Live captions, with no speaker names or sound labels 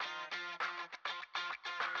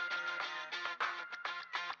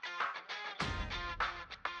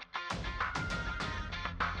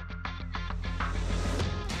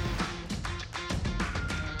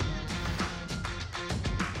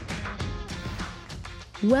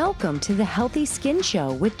Welcome to the Healthy Skin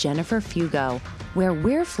Show with Jennifer Fugo, where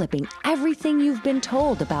we're flipping everything you've been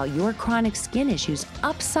told about your chronic skin issues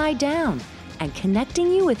upside down and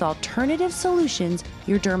connecting you with alternative solutions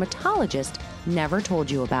your dermatologist never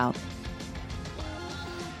told you about.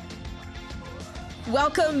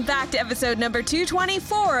 Welcome back to episode number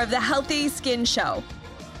 224 of the Healthy Skin Show.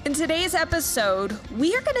 In today's episode,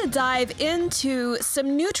 we are going to dive into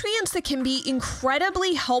some nutrients that can be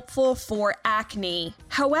incredibly helpful for acne.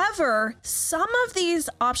 However, some of these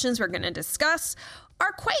options we're going to discuss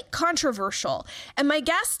are quite controversial. And my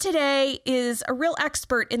guest today is a real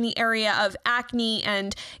expert in the area of acne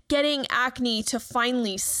and getting acne to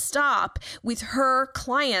finally stop with her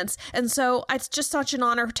clients. And so it's just such an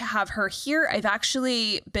honor to have her here. I've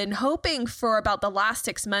actually been hoping for about the last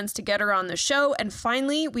 6 months to get her on the show, and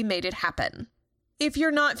finally we made it happen. If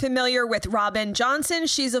you're not familiar with Robyn Johnson,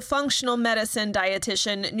 she's a functional medicine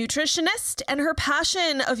dietitian, nutritionist, and her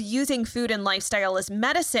passion of using food and lifestyle as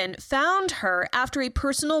medicine found her after a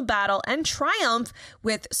personal battle and triumph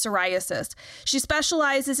with psoriasis. She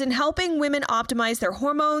specializes in helping women optimize their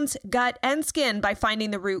hormones, gut, and skin by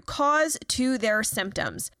finding the root cause to their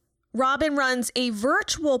symptoms. Robyn runs a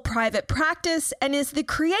virtual private practice and is the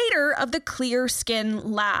creator of the Clear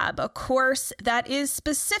Skin Lab, a course that is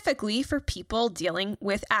specifically for people dealing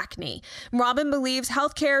with acne. Robyn believes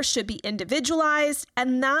healthcare should be individualized,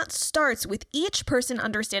 and that starts with each person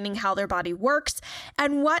understanding how their body works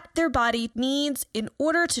and what their body needs in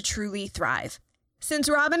order to truly thrive. Since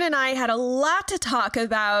Robyn and I had a lot to talk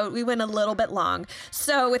about, we went a little bit long.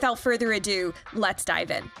 So without further ado, let's dive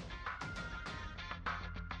in.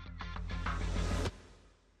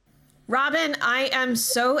 Robyn, I am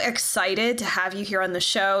so excited to have you here on the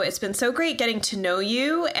show. It's been so great getting to know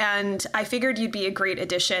you, and I figured you'd be a great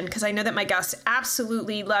addition because I know that my guests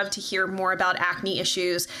absolutely love to hear more about acne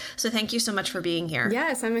issues. So thank you so much for being here.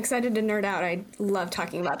 Yes, I'm excited to nerd out. I love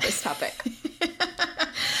talking about this topic.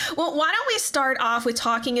 Well, why don't we start off with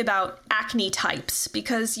talking about acne types,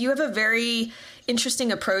 because you have a very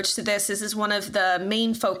interesting approach to this. This is one of the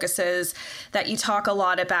main focuses that you talk a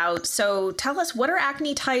lot about. So tell us, what are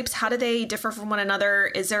acne types? How do they differ from one another?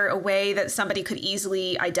 Is there a way that somebody could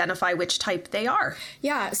easily identify which type they are?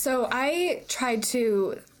 Yeah, so I tried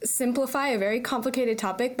to simplify a very complicated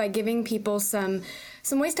topic by giving people some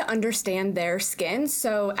ways to understand their skin.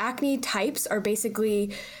 So acne types are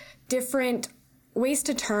basically different ways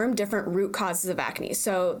to term different root causes of acne.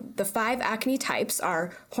 So the 5 acne types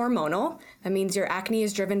are hormonal. That means your acne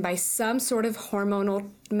is driven by some sort of hormonal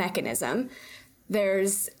mechanism.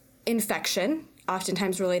 There's infection,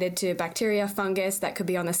 oftentimes related to bacteria, fungus, that could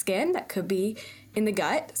be on the skin, that could be in the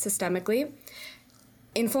gut systemically.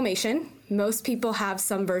 Inflammation. Most people have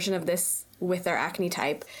some version of this with their acne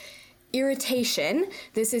type. Irritation.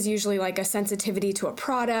 This is usually like a sensitivity to a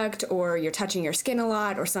product, or you're touching your skin a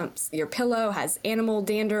lot, or your pillow has animal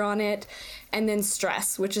dander on it. And then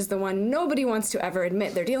stress, which is the one nobody wants to ever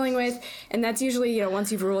admit they're dealing with. And that's usually,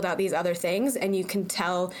 once you've ruled out these other things and you can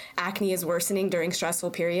tell acne is worsening during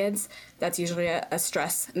stressful periods, that's usually a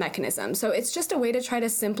stress mechanism. So it's just a way to try to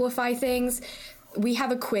simplify things. We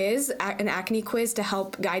have a quiz, an acne quiz, to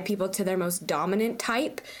help guide people to their most dominant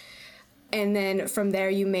type. And then from there,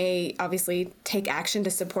 you may obviously take action to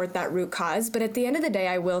support that root cause. But at the end of the day,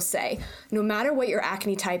 I will say, no matter what your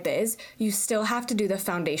acne type is, you still have to do the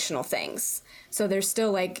foundational things. So there's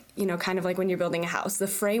still kind of like when you're building a house. The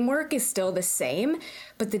framework is still the same,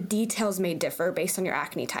 but the details may differ based on your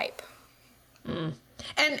acne type. Mm.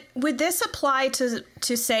 And would this apply to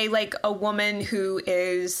say like a woman who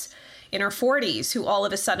is in her 40s who all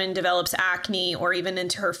of a sudden develops acne, or even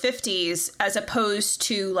into her 50s, as opposed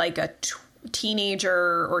to like a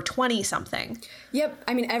teenager or 20-something? Yep.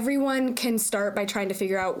 I mean, everyone can start by trying to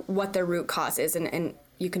figure out what their root cause is. And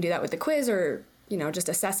you can do that with the quiz, or, just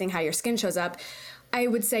assessing how your skin shows up. I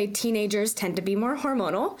would say teenagers tend to be more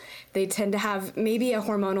hormonal. They tend to have maybe a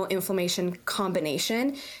hormonal inflammation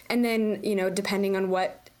combination. And then, depending on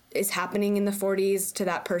what is happening in the 40s to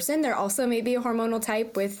that person, there also may be a hormonal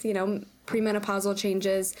type with, premenopausal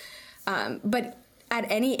changes. But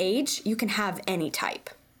at any age, you can have any type.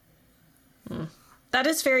 That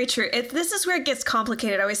is very true. This is where it gets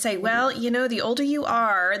complicated. I always say, well, the older you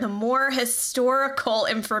are, the more historical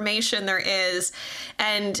information there is.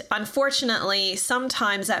 And unfortunately,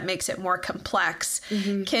 sometimes that makes it more complex.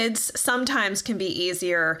 Mm-hmm. Kids sometimes can be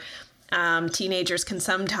easier. Teenagers can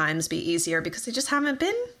sometimes be easier because they just haven't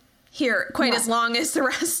been here quite as long as the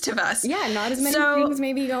rest of us. Yeah, not as many things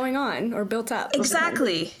maybe going on or built up.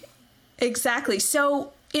 Exactly.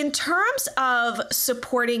 So In terms of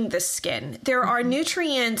supporting the skin, there are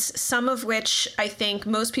nutrients, some of which I think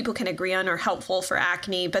most people can agree on are helpful for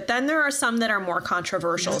acne, but then there are some that are more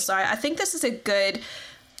controversial. So I think this is a good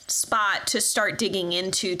spot to start digging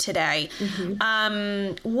into today.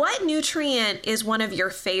 What nutrient is one of your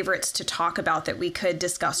favorites to talk about that we could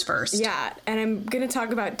discuss first? Yeah, and I'm going to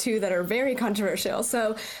talk about two that are very controversial.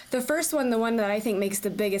 So the first one, the one that I think makes the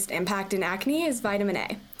biggest impact in acne, is vitamin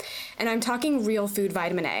A. And I'm talking real food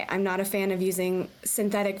vitamin A. I'm not a fan of using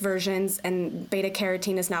synthetic versions, and beta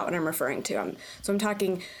carotene is not what I'm referring to. So I'm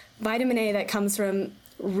talking vitamin A that comes from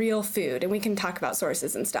real food, and we can talk about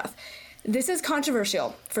sources and stuff. This is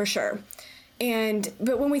controversial, for sure.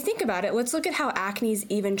 But when we think about it, let's look at how acne is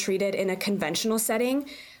even treated in a conventional setting.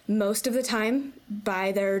 Most of the time,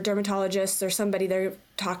 by their dermatologists or somebody, they're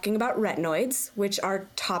talking about retinoids, which are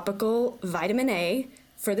topical vitamin A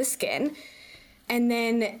for the skin. And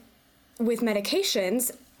then with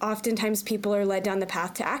medications, oftentimes people are led down the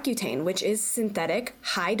path to Accutane, which is synthetic,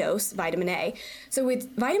 high-dose vitamin A. So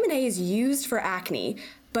vitamin A is used for acne,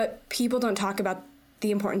 but people don't talk about the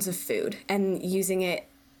importance of food and using it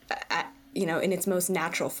in its most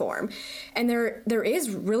natural form. And there is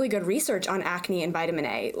really good research on acne and vitamin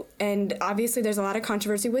A. And obviously there's a lot of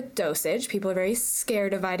controversy with dosage. People are very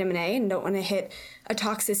scared of vitamin A and don't want to hit a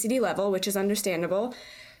toxicity level, which is understandable.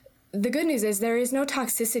 The good news is there is no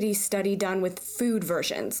toxicity study done with food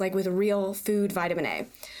versions, like with real food vitamin A.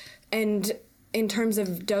 And in terms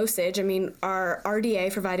of dosage, our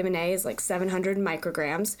RDA for vitamin A is like 700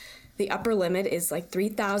 micrograms. The upper limit is like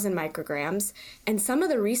 3,000 micrograms, and some of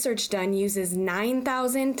the research done uses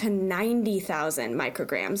 9,000 to 90,000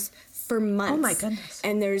 micrograms for months. Oh my goodness.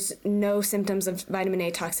 And there's no symptoms of vitamin A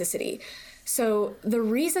toxicity. So the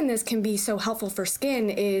reason this can be so helpful for skin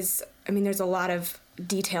is, there's a lot of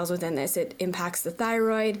details within this. It impacts the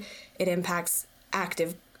thyroid, it impacts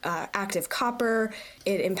active copper,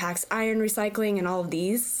 it impacts iron recycling, and all of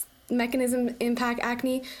these mechanisms impact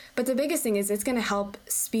acne. But the biggest thing is it's going to help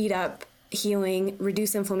speed up healing,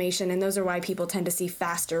 reduce inflammation, and those are why people tend to see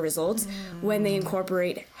faster results when they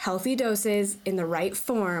incorporate healthy doses in the right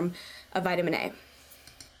form of vitamin A.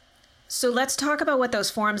 So let's talk about what those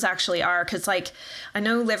forms actually are, because I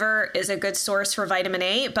know liver is a good source for vitamin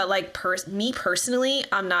A, but me personally,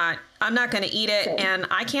 I'm not going to eat it, and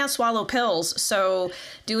I can't swallow pills. So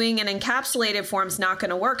doing an encapsulated form is not going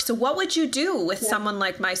to work. So what would you do with someone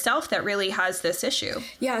like myself that really has this issue?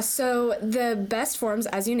 Yeah, so the best forms,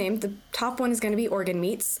 as you named, the top one is going to be organ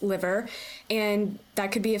meats, liver, and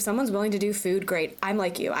that could be if someone's willing to do food, great. I'm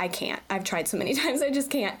like you, I can't. I've tried so many times, I just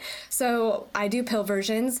can't. So I do pill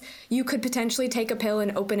versions. You could potentially take a pill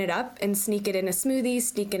and open it up and sneak it in a smoothie,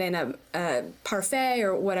 sneak it in a parfait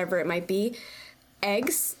or whatever it might be.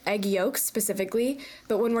 Egg yolks specifically,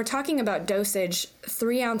 but when we're talking about dosage,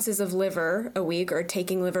 3 ounces of liver a week, or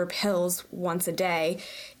taking liver pills once a day,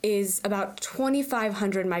 is about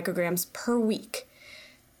 2,500 micrograms per week.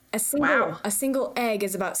 A single egg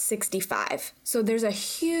is about 65. So there's a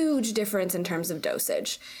huge difference in terms of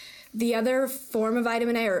dosage. The other form of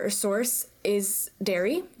vitamin A or source is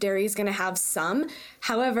dairy. Dairy is going to have some.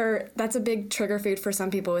 However, that's a big trigger food for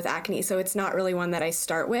some people with acne, so it's not really one that I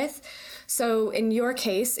start with. So in your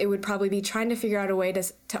case, it would probably be trying to figure out a way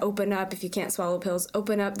to open up, if you can't swallow pills,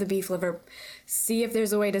 open up the beef liver, see if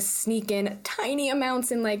there's a way to sneak in tiny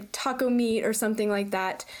amounts in like taco meat or something like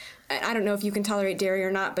that. I don't know if you can tolerate dairy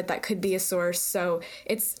or not, but that could be a source. So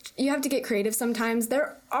you have to get creative sometimes.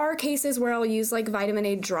 There are cases where I'll use like vitamin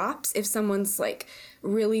A drops if someone's like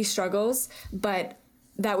really struggles, but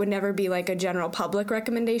that would never be like a general public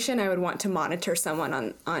recommendation. I would want to monitor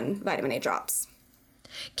someone on vitamin A drops.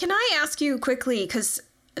 Can I ask you quickly, because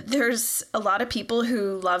there's a lot of people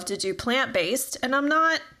who love to do plant-based, and I'm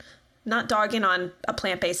not dogging on a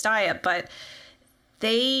plant-based diet, but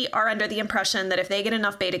they are under the impression that if they get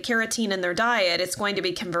enough beta carotene in their diet, it's going to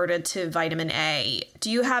be converted to vitamin A. Do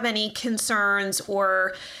you have any concerns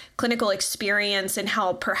or clinical experience in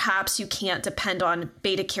how perhaps you can't depend on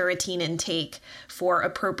beta carotene intake for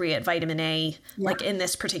appropriate vitamin A, like in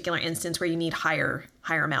this particular instance where you need higher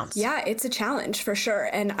amounts? Yeah, it's a challenge for sure.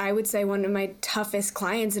 And I would say one of my toughest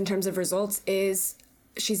clients in terms of results is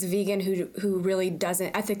she's a vegan who really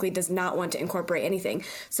ethically does not want to incorporate anything.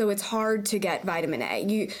 So it's hard to get vitamin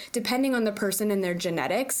A. Depending on the person and their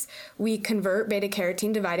genetics, we convert beta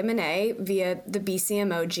carotene to vitamin A via the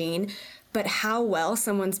BCMO gene. But how well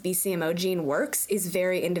someone's BCMO gene works is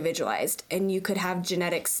very individualized. And you could have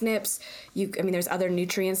genetic SNPs. There's other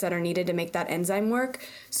nutrients that are needed to make that enzyme work.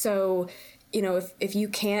 So if you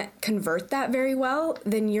can't convert that very well,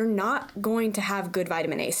 then you're not going to have good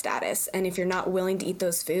vitamin A status. And if you're not willing to eat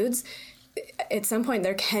those foods, at some point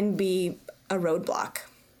there can be a roadblock.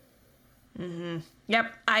 Mm-hmm.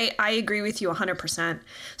 Yep. I agree with you 100%.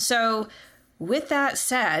 So with that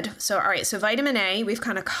said, all right, so vitamin A, we've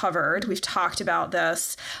kind of covered, we've talked about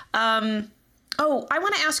this. I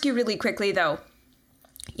want to ask you really quickly though,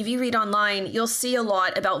 if you read online, you'll see a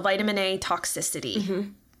lot about vitamin A toxicity. Mm-hmm.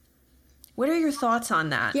 What are your thoughts on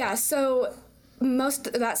that? Yeah, so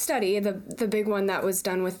that study, the big one that was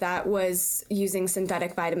done with that was using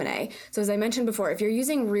synthetic vitamin A. So as I mentioned before, if you're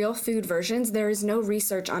using real food versions, there is no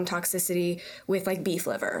research on toxicity with like beef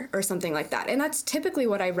liver or something like that. And that's typically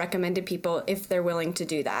what I recommend to people if they're willing to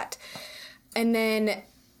do that. And then,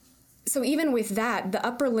 so even with that, the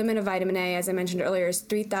upper limit of vitamin A, as I mentioned earlier, is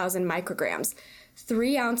 3,000 micrograms.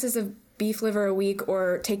 3 ounces of beef liver a week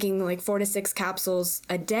or taking like 4 to 6 capsules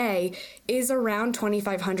a day is around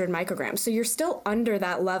 2,500 micrograms. So you're still under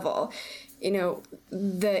that level. You know,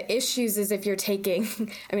 the issues is if you're taking,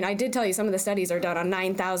 I mean, I did tell you some of the studies are done on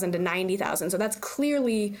 9,000 to 90,000. So that's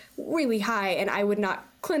clearly really high. And I would not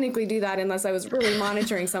clinically do that unless I was really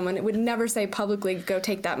monitoring someone. It would never say publicly, go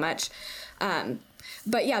take that much.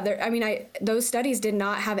 But yeah, those studies did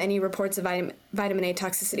not have any reports of vitamin A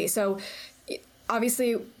toxicity. So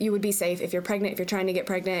obviously, you would be safe if you're pregnant. If you're trying to get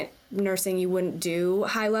pregnant, nursing, you wouldn't do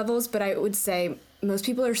high levels. But I would say most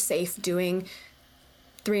people are safe doing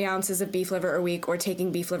 3 ounces of beef liver a week or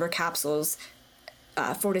taking beef liver capsules,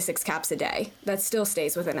 4 to 6 caps a day. That still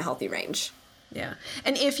stays within a healthy range. Yeah.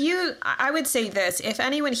 And I would say this, if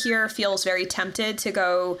anyone here feels very tempted to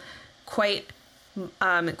go quite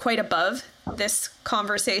above this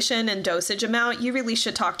conversation and dosage amount, you really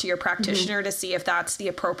should talk to your practitioner mm-hmm. to see if that's the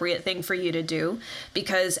appropriate thing for you to do,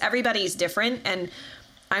 because everybody's different. And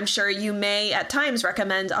I'm sure you may at times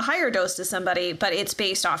recommend a higher dose to somebody, but it's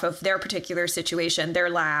based off of their particular situation, their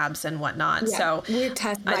labs and whatnot. Yeah, so we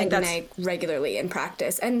test vitamin A regularly in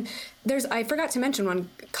practice. And I forgot to mention one,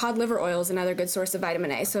 cod liver oil is another good source of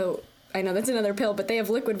vitamin A. So I know that's another pill, but they have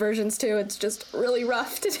liquid versions too. It's just really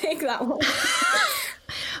rough to take that one.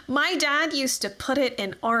 My dad used to put it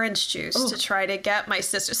in orange juice to try to get my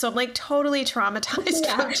sister. So I'm like totally traumatized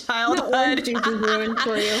from childhood. Orange juice is ruined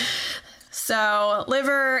for you. So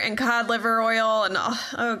liver and cod liver oil and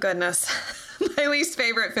oh goodness, my least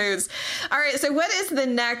favorite foods. All right. So what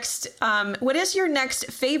is your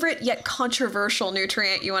next favorite yet controversial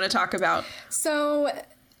nutrient you want to talk about? So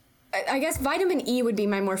I guess vitamin E would be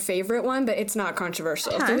my more favorite one, but it's not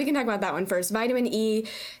controversial. Okay. So we can talk about that one first. Vitamin E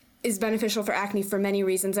is beneficial for acne for many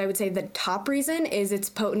reasons. I would say the top reason is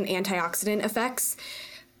its potent antioxidant effects.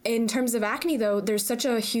 In terms of acne, though, there's such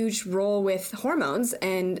a huge role with hormones,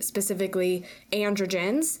 and specifically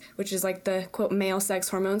androgens, which is like the, quote, male sex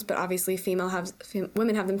hormones, but obviously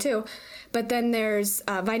women have them too. But then there's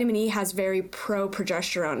vitamin E has very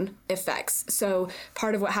pro-progesterone effects. So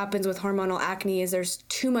part of what happens with hormonal acne is there's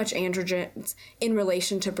too much androgens in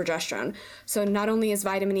relation to progesterone. So not only is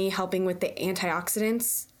vitamin E helping with the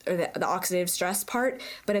antioxidants, or the oxidative stress part,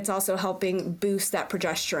 but it's also helping boost that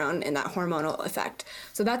progesterone and that hormonal effect.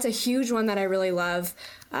 So that's a huge one that I really love.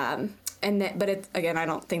 But again, I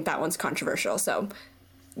don't think that one's controversial. So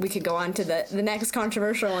we could go on to the next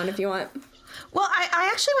controversial one if you want. Well, I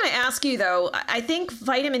actually want to ask you though, I think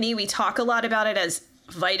vitamin E, we talk a lot about it as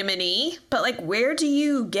vitamin E, but like, where do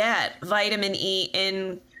you get vitamin E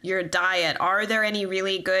in your diet? Are there any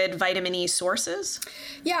really good vitamin E sources?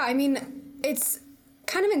 Yeah, I mean, it's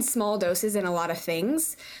kind of in small doses in a lot of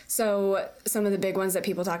things. So some of the big ones that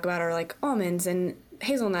people talk about are like almonds and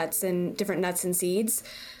hazelnuts and different nuts and seeds.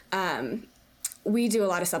 We do a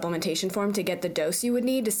lot of supplementation for them to get the dose you would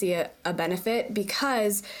need to see a benefit,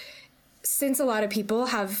 because since a lot of people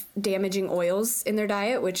have damaging oils in their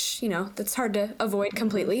diet, which, you know, that's hard to avoid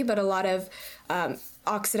completely, but a lot of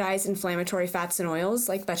oxidized inflammatory fats and oils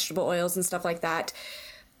like vegetable oils and stuff like that,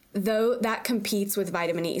 though that competes with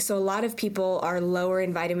vitamin E. So a lot of people are lower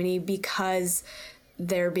in vitamin E because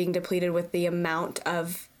they're being depleted with the amount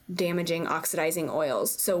of damaging oxidizing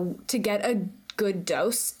oils. So to get a good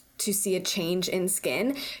dose to see a change in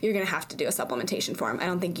skin, you're going to have to do a supplementation for them. I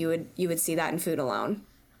don't think you would see that in food alone.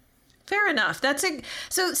 Fair enough.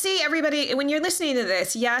 So see, everybody, when you're listening to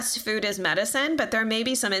this, yes, food is medicine, but there may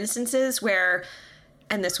be some instances where,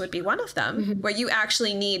 and this would be one of them, mm-hmm. where you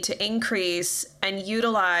actually need to increase and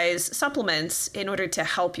utilize supplements in order to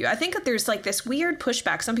help you. I think that there's like this weird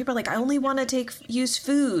pushback. Some people are like, I only want to use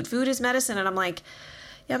food. Food is medicine. And I'm like,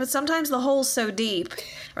 yeah, but sometimes the hole's so deep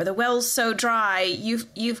or the well's so dry,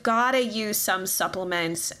 you've got to use some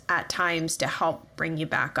supplements at times to help bring you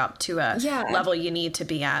back up to a level you need to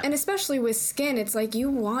be at. And especially with skin, it's like you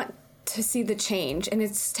want to see the change. And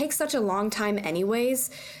it takes such a long time anyways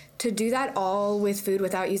to do that all with food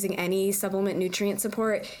without using any supplement nutrient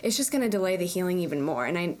support, it's just going to delay the healing even more.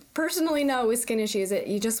 And I personally know with skin issues that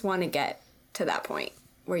you just want to get to that point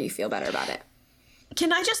where you feel better about it.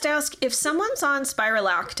 Can I just ask, if someone's on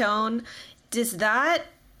spirulactone, does that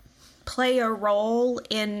play a role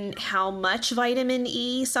in how much vitamin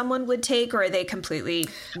E someone would take, or are they completely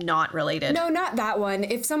not related? No, not that one.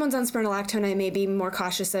 If someone's on spironolactone, I may be more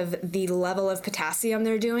cautious of the level of potassium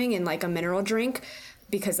they're doing in like a mineral drink,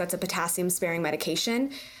 because that's a potassium-sparing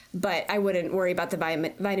medication. But I wouldn't worry about the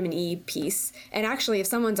vitamin E piece. And actually, if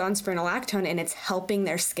someone's on spironolactone and it's helping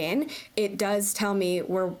their skin, it does tell me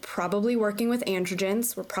we're probably working with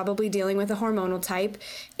androgens, we're probably dealing with a hormonal type,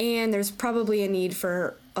 and there's probably a need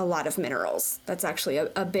for a lot of minerals. That's actually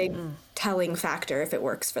a big telling factor if it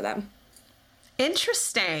works for them.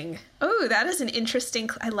 Interesting. Oh, that is an interesting.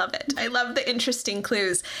 I love it. I love the interesting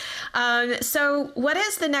clues. So what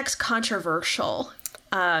is the next controversial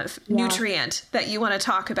nutrient that you want to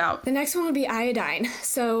talk about? The next one would be iodine.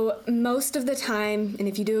 So most of the time, and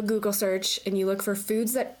if you do a Google search and you look for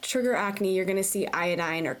foods that trigger acne, you're going to see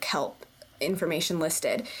iodine or kelp information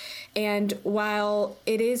listed. And while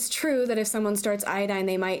it is true that if someone starts iodine,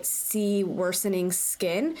 they might see worsening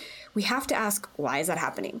skin, we have to ask, why is that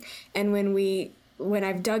happening? And when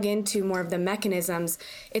I've dug into more of the mechanisms,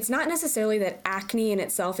 it's not necessarily that acne in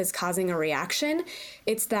itself is causing a reaction.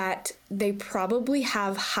 It's that they probably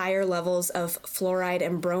have higher levels of fluoride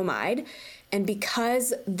and bromide. And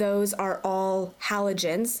because those are all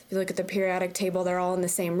halogens, if you look at the periodic table, they're all in the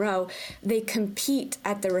same row, they compete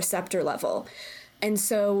at the receptor level. And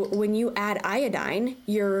so when you add iodine,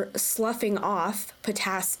 you're sloughing off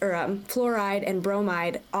fluoride and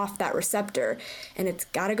bromide off that receptor, and it's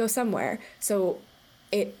got to go somewhere. So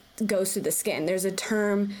it goes through the skin. There's a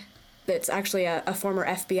term that's actually a former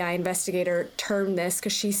FBI investigator termed this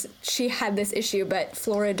because she had this issue, but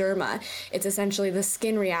fluoroderma. It's essentially the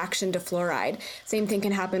skin reaction to fluoride. Same thing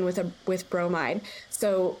can happen with bromide.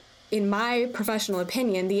 So in my professional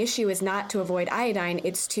opinion, the issue is not to avoid iodine,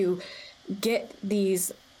 it's to get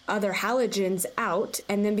these other halogens out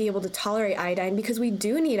and then be able to tolerate iodine, because we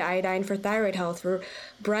do need iodine for thyroid health, for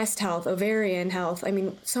breast health, ovarian health. I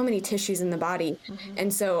mean, so many tissues in the body. Mm-hmm.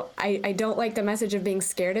 And so I don't like the message of being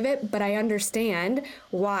scared of it, but I understand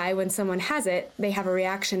why when someone has it, they have a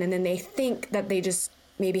reaction and then they think that they just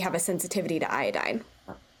maybe have a sensitivity to iodine.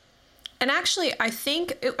 And actually, I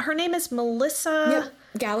think her name is Melissa. Yep.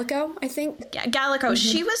 Gallico, I think. Gallico. Mm-hmm.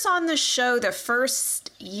 She was on the show the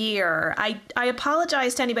first year. I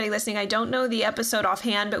apologize to anybody listening. I don't know the episode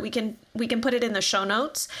offhand, but we can put it in the show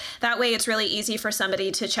notes. That way it's really easy for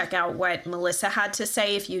somebody to check out what Melissa had to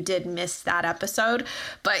say if you did miss that episode.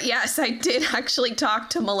 But yes, I did actually talk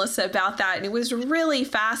to Melissa about that, and it was really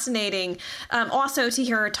fascinating. Also to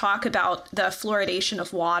hear her talk about the fluoridation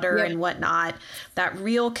of water and whatnot. That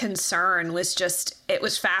real concern was just, it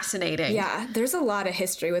was fascinating. Yeah, there's a lot of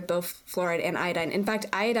history with both fluoride and iodine. In fact,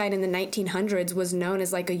 iodine in the 1900s was known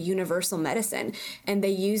as like a universal medicine, and they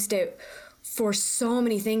used it for so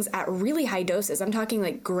many things at really high doses. I'm talking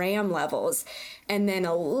like gram levels. And then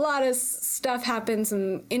a lot of stuff happened,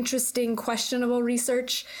 some interesting, questionable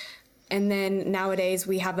research. And then nowadays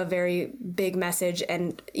we have a very big message,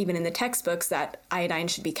 and even in the textbooks, that iodine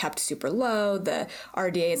should be kept super low. The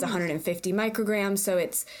RDA is 150 micrograms. So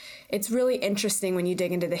it's really interesting when you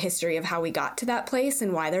dig into the history of how we got to that place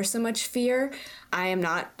and why there's so much fear. I am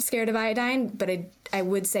not scared of iodine, but I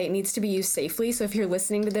would say it needs to be used safely. So if you're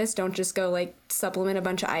listening to this, don't just go like supplement a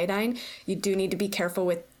bunch of iodine. You do need to be careful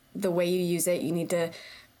with the way you use it. You need to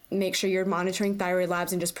make sure you're monitoring thyroid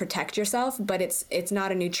labs and just protect yourself. But it's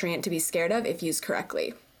not a nutrient to be scared of if used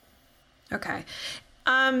correctly. Okay.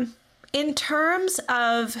 In terms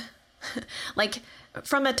of like,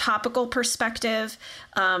 from a topical perspective,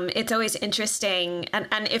 it's always interesting.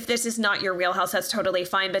 And if this is not your wheelhouse, that's totally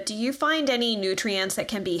fine. But do you find any nutrients that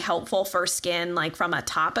can be helpful for skin, like from a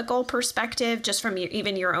topical perspective, just from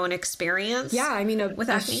even your own experience? Yeah, I mean,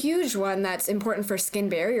 a huge one that's important for skin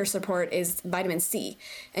barrier support is vitamin C.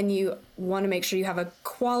 And you want to make sure you have a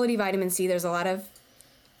quality vitamin C. There's a lot of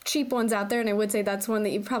cheap ones out there, and I would say that's one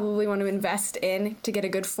that you probably want to invest in to get a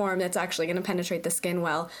good form that's actually going to penetrate the skin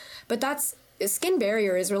well. But skin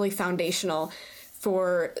barrier is really foundational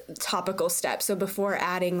for topical steps. So before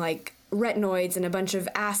adding like retinoids and a bunch of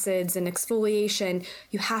acids and exfoliation,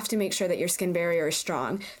 you have to make sure that your skin barrier is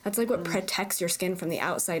strong. That's like what protects your skin from the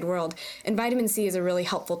outside world. And vitamin C is a really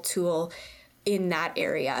helpful tool in that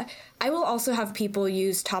area. I will also have people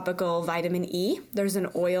use topical vitamin E. There's an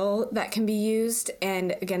oil that can be used,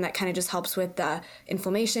 and again, that kind of just helps with the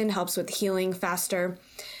inflammation, helps with healing faster.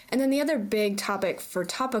 And then the other big topic for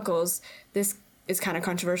topicals, this is kind of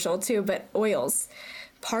controversial too, but oils.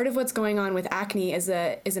 Part of what's going on with acne is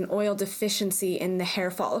an oil deficiency in the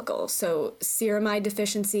hair follicle. So ceramide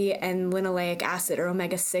deficiency and linoleic acid or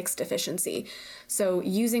omega-6 deficiency. So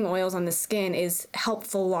using oils on the skin is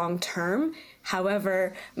helpful long term.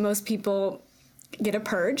 However, most people get a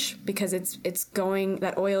purge because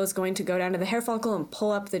that oil is going to go down to the hair follicle and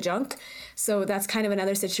pull up the junk. So that's kind of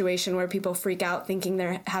another situation where people freak out thinking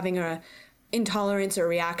they're having a intolerance or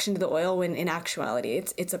reaction to the oil, when in actuality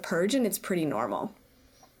it's a purge and it's pretty normal.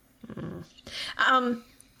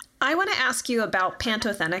 I want to ask you about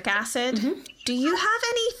pantothenic acid. Mm-hmm. Do you have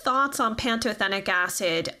any thoughts on pantothenic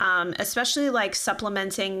acid, especially like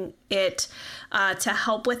supplementing it to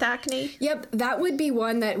help with acne? Yep, that would be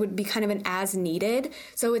one that would be kind of an as needed.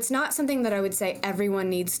 So it's not something that I would say everyone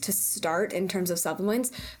needs to start in terms of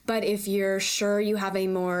supplements, but if you're sure you have a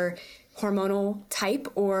more hormonal type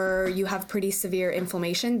or you have pretty severe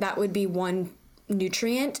inflammation, that would be one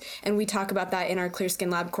nutrient, and we talk about that in our Clear Skin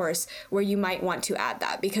Lab course, where you might want to add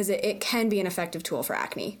that because it can be an effective tool for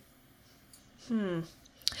acne.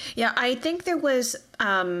 Yeah, I think there was,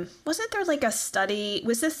 wasn't there like a study,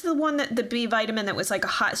 was this the one that the B vitamin that was like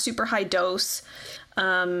a super high dose?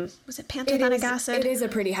 Was it pantothenic acid? It is a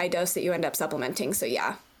pretty high dose that you end up supplementing, so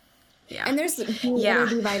yeah. Yeah. And there's other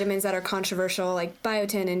B vitamins that are controversial, like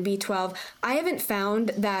biotin and B12. I haven't found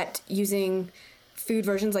that using food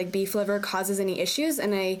versions like beef liver causes any issues,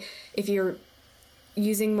 and if you're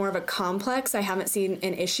using more of a complex, I haven't seen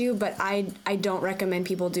an issue, but I don't recommend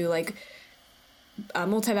people do like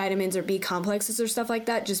multivitamins or B complexes or stuff like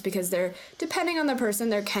that, just because depending on the person,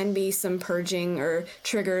 there can be some purging or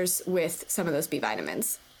triggers with some of those B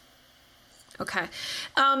vitamins. Okay.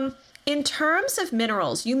 In terms of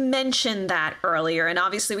minerals, you mentioned that earlier, and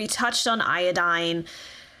obviously we touched on iodine.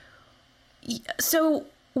 So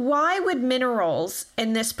why would minerals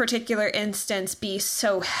in this particular instance be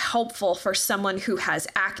so helpful for someone who has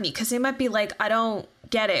acne? Because they might be like, I don't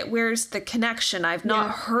get it. Where's the connection? I've not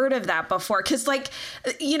heard of that before. Because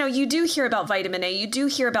you do hear about vitamin A, you do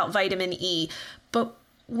hear about vitamin E, but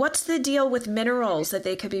what's the deal with minerals that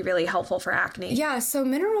they could be really helpful for acne? Yeah, so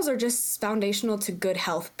minerals are just foundational to good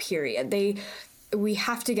health, period. We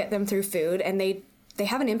have to get them through food, and they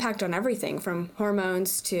have an impact on everything from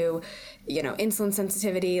hormones to, insulin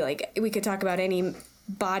sensitivity. Like, we could talk about any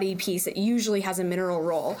body piece that usually has a mineral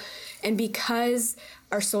role. And because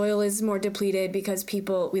our soil is more depleted, because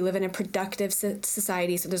we live in a productive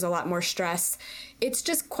society, so there's a lot more stress, it's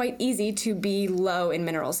just quite easy to be low in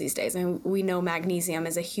minerals these days. And we know magnesium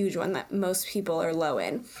is a huge one that most people are low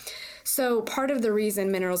in. So part of the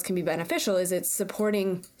reason minerals can be beneficial is it's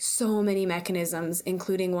supporting so many mechanisms,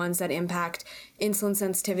 including ones that impact insulin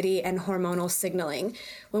sensitivity and hormonal signaling.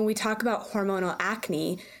 When we talk about hormonal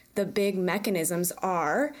acne, the big mechanisms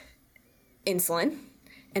are insulin,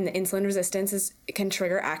 and the insulin resistance can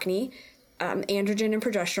trigger acne, androgen and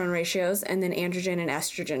progesterone ratios, and then androgen and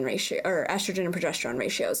estrogen ratio, or estrogen and progesterone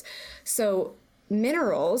ratios. So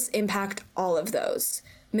minerals impact all of those.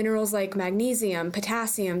 Minerals like magnesium,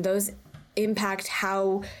 potassium, those impact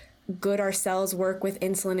how good our cells work with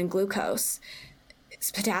insulin and glucose.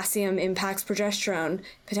 Potassium impacts progesterone.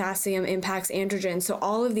 Potassium impacts androgen. So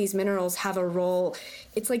all of these minerals have a role.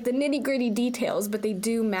 It's like the nitty-gritty details, but they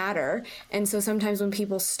do matter. And so sometimes when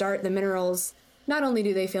people start the minerals, not only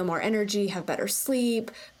do they feel more energy, have better sleep,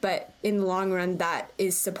 but in the long run, that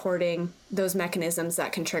is supporting those mechanisms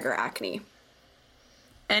that can trigger acne.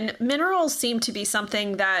 And minerals seem to be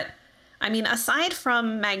something that, aside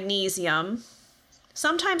from magnesium,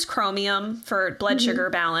 sometimes chromium for blood sugar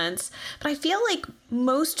balance, but I feel like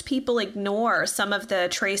most people ignore some of the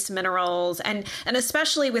trace minerals, and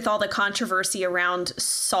especially with all the controversy around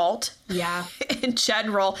salt. Yeah. In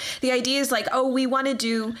general, the idea is like, oh, we want to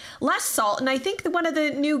do less salt. And I think that one of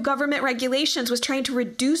the new government regulations was trying to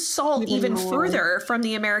reduce salt even further from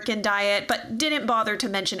the American diet, but didn't bother to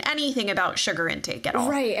mention anything about sugar intake at all.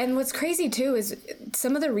 Right. And what's crazy too is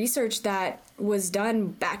some of the research that was done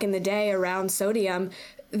back in the day around sodium,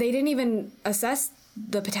 they didn't even assess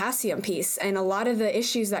the potassium piece, and a lot of the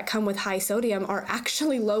issues that come with high sodium are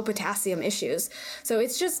actually low potassium issues. So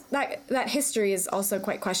it's just that history is also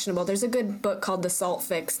quite questionable. There's a good book called The Salt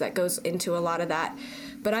Fix that goes into a lot of that,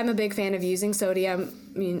 but I'm a big fan of using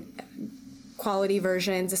sodium. Quality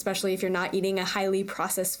versions, especially if you're not eating a highly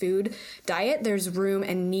processed food diet, there's room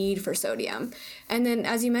and need for sodium. And then,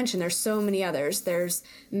 as you mentioned, there's so many others. There's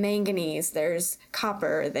manganese, there's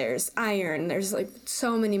copper, there's iron, there's like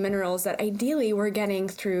so many minerals that ideally we're getting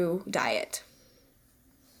through diet.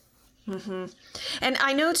 Mm-hmm. And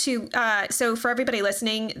I know too, so for everybody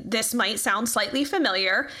listening, this might sound slightly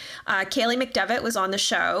familiar. Kaylee McDevitt was on the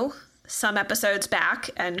show some episodes back,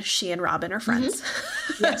 and she and Robyn are friends.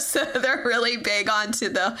 Mm-hmm. Yes. So they're really big onto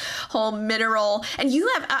the whole mineral. And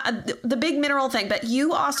you have the big mineral thing, but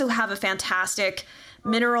you also have a fantastic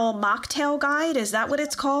mineral mocktail guide. Is that what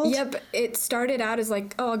it's called? Yep. It started out as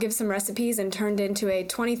like, I'll give some recipes, and turned into a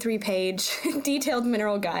 23-page detailed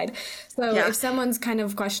mineral guide. So if someone's kind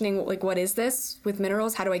of questioning, like, what is this with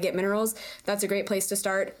minerals? How do I get minerals? That's a great place to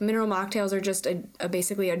start. Mineral mocktails are just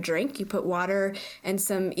basically a drink. You put water and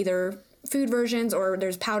some either food versions, or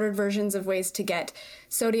there's powdered versions of ways to get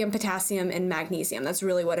sodium, potassium, and magnesium. That's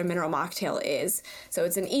really what a mineral mocktail is. So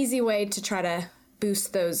it's an easy way to try to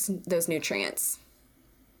boost those nutrients.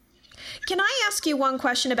 Can I ask you one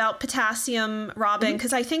question about potassium, Robyn?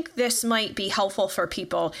 Because I think this might be helpful for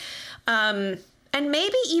people. And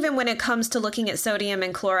maybe even when it comes to looking at sodium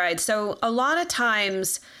and chloride. So a lot of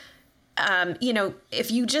times,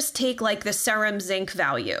 if you just take like the serum zinc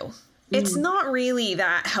value, it's not really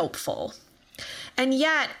that helpful. And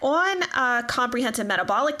yet on a comprehensive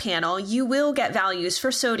metabolic panel, you will get values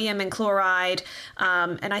for sodium and chloride.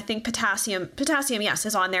 And I think potassium, yes,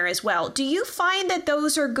 is on there as well. Do you find that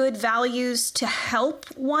those are good values to help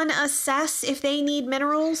one assess if they need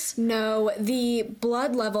minerals? No, the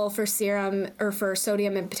blood level for serum or for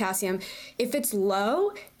sodium and potassium, if it's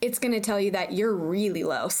low, it's going to tell you that you're really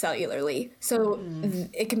low cellularly. So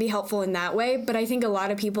it can be helpful in that way. But I think a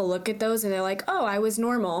lot of people look at those and they're like, oh, I was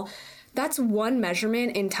normal. That's one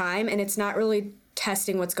measurement in time, and it's not really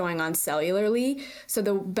testing what's going on cellularly. So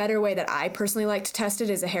the better way that I personally like to test it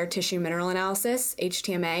is a hair tissue mineral analysis,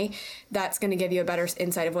 HTMA. That's going to give you a better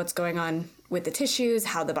insight of what's going on with the tissues,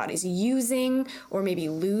 how the body's using or maybe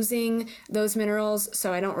losing those minerals.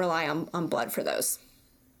 So I don't rely on blood for those.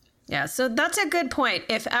 Yeah, so that's a good point.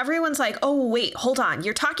 If everyone's like, oh, wait, hold on,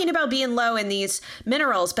 you're talking about being low in these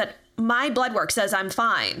minerals, but my blood work says I'm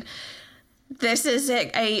fine. This is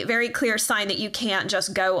a very clear sign that you can't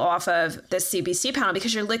just go off of the CBC panel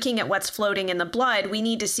because you're looking at what's floating in the blood. We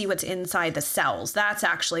need to see what's inside the cells. That's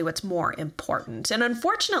actually what's more important. And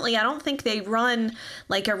unfortunately, I don't think they run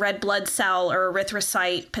like a red blood cell or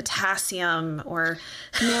erythrocyte potassium or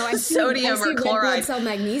sodium or chloride. Red blood cell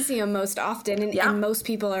magnesium most often, and most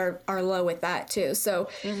people are low with that too. So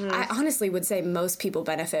I honestly would say most people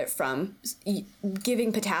benefit from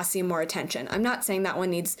giving potassium more attention. I'm not saying that one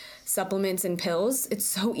needs supplements and pills. It's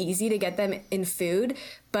so easy to get them in food,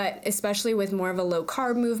 but especially with more of a low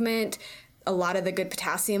carb movement, a lot of the good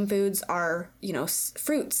potassium foods are,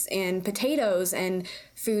 fruits and potatoes and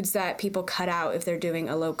foods that people cut out if they're doing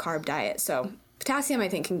a low carb diet. So potassium, I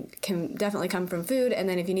think, can definitely come from food. And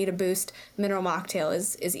then if you need a boost, mineral mocktail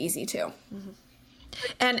is easy too.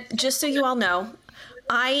 And just so you all know,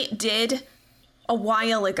 I did a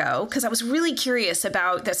while ago, because I was really curious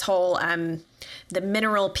about this whole the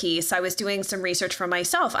mineral piece. I was doing some research for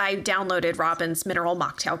myself. I downloaded Robyn's mineral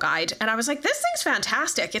mocktail guide, and I was like, this thing's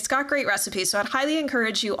fantastic. It's got great recipes. So I'd highly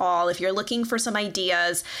encourage you all, if you're looking for some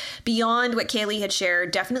ideas beyond what Kaylee had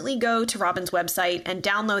shared, definitely go to Robyn's website and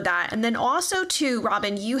download that. And then also too,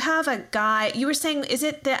 Robyn, you have a guide. You were saying, is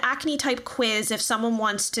it the acne type quiz if someone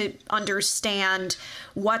wants to understand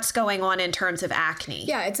what's going on in terms of acne?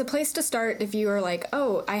 Yeah, it's a place to start if you are like,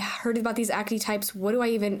 oh, I heard about these acne types. What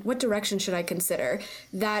direction should I consider?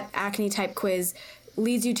 That acne type quiz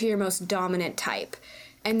leads you to your most dominant type.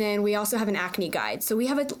 And then we also have an acne guide. So we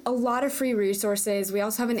have a lot of free resources. We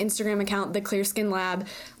also have an Instagram account, The Clear Skin Lab,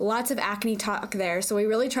 lots of acne talk there. So we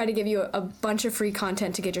really try to give you a bunch of free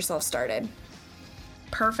content to get yourself started.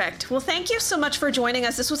 Perfect. Well, thank you so much for joining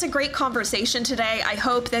us. This was a great conversation today. I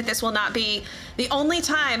hope that this will not be the only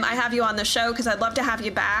time I have you on the show, because I'd love to have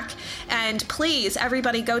you back. And please,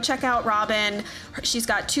 everybody, go check out Robyn. She's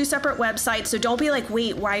got 2 separate websites. So don't be like,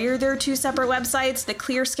 wait, why are there 2 separate websites? The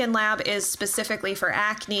Clear Skin Lab is specifically for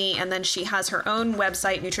acne. And then she has her own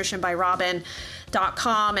website,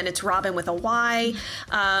 nutritionbyrobyn.com, and it's Robyn with a Y,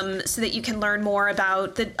 so that you can learn more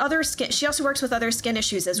about the other skin. She also works with other skin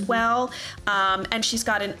issues as well. And she's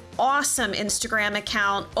got an awesome Instagram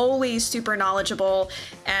account, always super knowledgeable.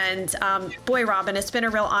 And boy, Robyn, it's been a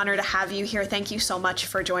real honor to have you here. Thank you so much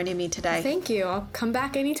for joining me today. Thank you. I'll come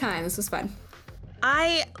back anytime. This was fun.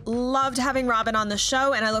 I loved having Robyn on the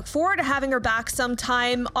show, and I look forward to having her back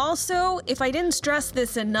sometime. Also, if I didn't stress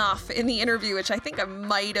this enough in the interview, which I think I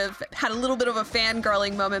might have had a little bit of a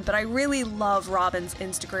fangirling moment, but I really love Robyn's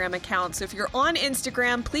Instagram account. So if you're on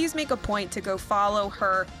Instagram, please make a point to go follow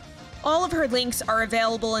her. All of her links are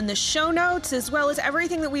available in the show notes, as well as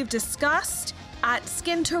everything that we've discussed at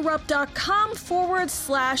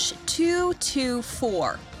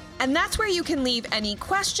skinterrupt.com/224. And that's where you can leave any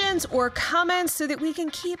questions or comments so that we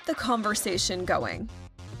can keep the conversation going.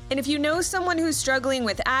 And if you know someone who's struggling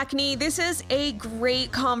with acne, this is a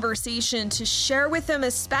great conversation to share with them,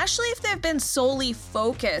 especially if they've been solely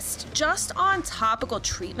focused just on topical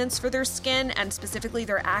treatments for their skin and specifically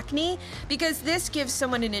their acne, because this gives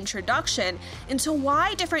someone an introduction into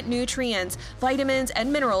why different nutrients, vitamins,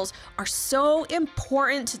 and minerals are so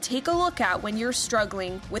important to take a look at when you're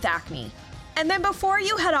struggling with acne. And then before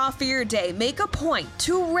you head off for your day, make a point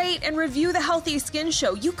to rate and review the Healthy Skin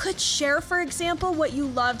Show. You could share, for example, what you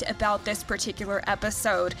loved about this particular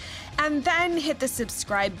episode. And then hit the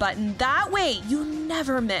subscribe button. That way, you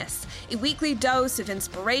never miss a weekly dose of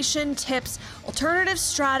inspiration, tips, alternative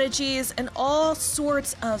strategies, and all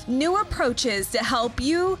sorts of new approaches to help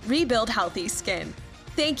you rebuild healthy skin.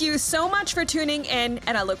 Thank you so much for tuning in,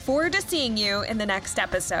 and I look forward to seeing you in the next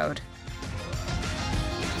episode.